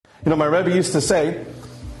My Rebbe used to say,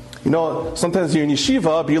 sometimes you're in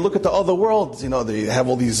yeshiva, but you look at the other world. They have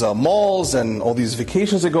all these malls and all these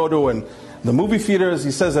vacations they go to and the movie theaters.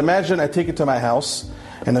 He says, imagine I take you to my house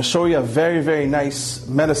and I show you a very, very nice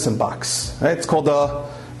medicine box. Right? It's called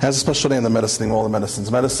has a special name, the medicine thing, all the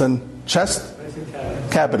medicines. Medicine chest?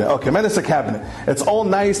 Cabinet. Okay, medicine cabinet. It's all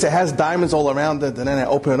nice. It has diamonds all around it. And then I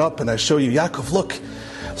open it up and I show you, Yaakov, look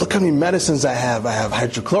how many medicines I have. I have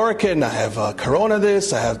hydrochloroquine, I have Corona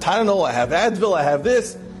this, I have Tylenol, I have Advil, I have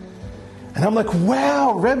this. And I'm like,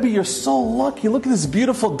 wow, Rebbe, you're so lucky. Look at this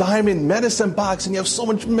beautiful diamond medicine box, and you have so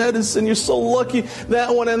much medicine. You're so lucky.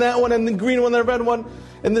 That one, and the green one, and the red one.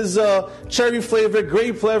 And there's cherry flavor,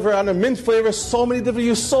 grape flavor, and a mint flavor. So many different.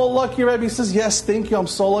 You're so lucky, Rebbe. He says, yes, thank you. I'm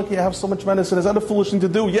so lucky I have so much medicine. Is that a foolish thing to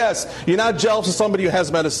do? Yes. You're not jealous of somebody who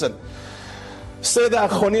has medicine. Say the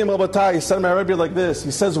Achonim Rabotai. He said my Rebbe like this.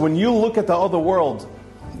 He says, when you look at the other world,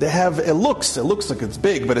 it looks like it's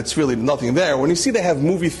big, but it's really nothing there. When you see they have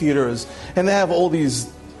movie theaters, and they have all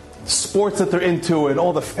these sports that they're into, and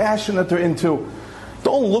all the fashion that they're into,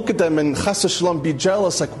 don't look at them and chas v'shalom be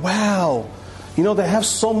jealous, like, wow, they have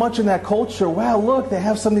so much in that culture. Wow, look, they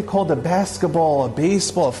have something called a basketball, a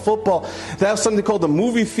baseball, a football. They have something called a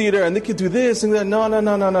movie theater, and they can do this and that.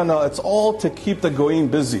 No. It's all to keep the goyim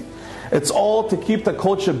busy. It's all to keep the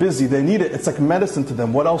culture busy. They need it. It's like medicine to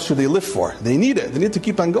them. What else should they live for? They need it. They need to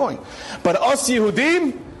keep on going. But us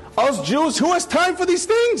Yehudim, us Jews, who has time for these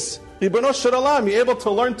things? Ribbono shel olam, you're able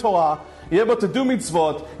to learn Torah, you're able to do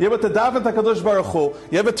mitzvot, you're able to daven to HaKadosh Baruch Hu,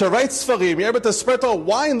 you're able to write Sfarim, you're able to spread Torah.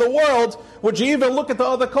 Why in the world would you even look at the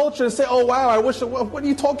other culture and say, oh wow, what are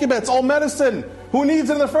you talking about? It's all medicine. Who needs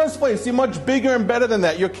it in the first place? You're much bigger and better than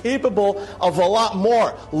that. You're capable of a lot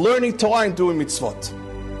more. Learning Torah and doing mitzvot.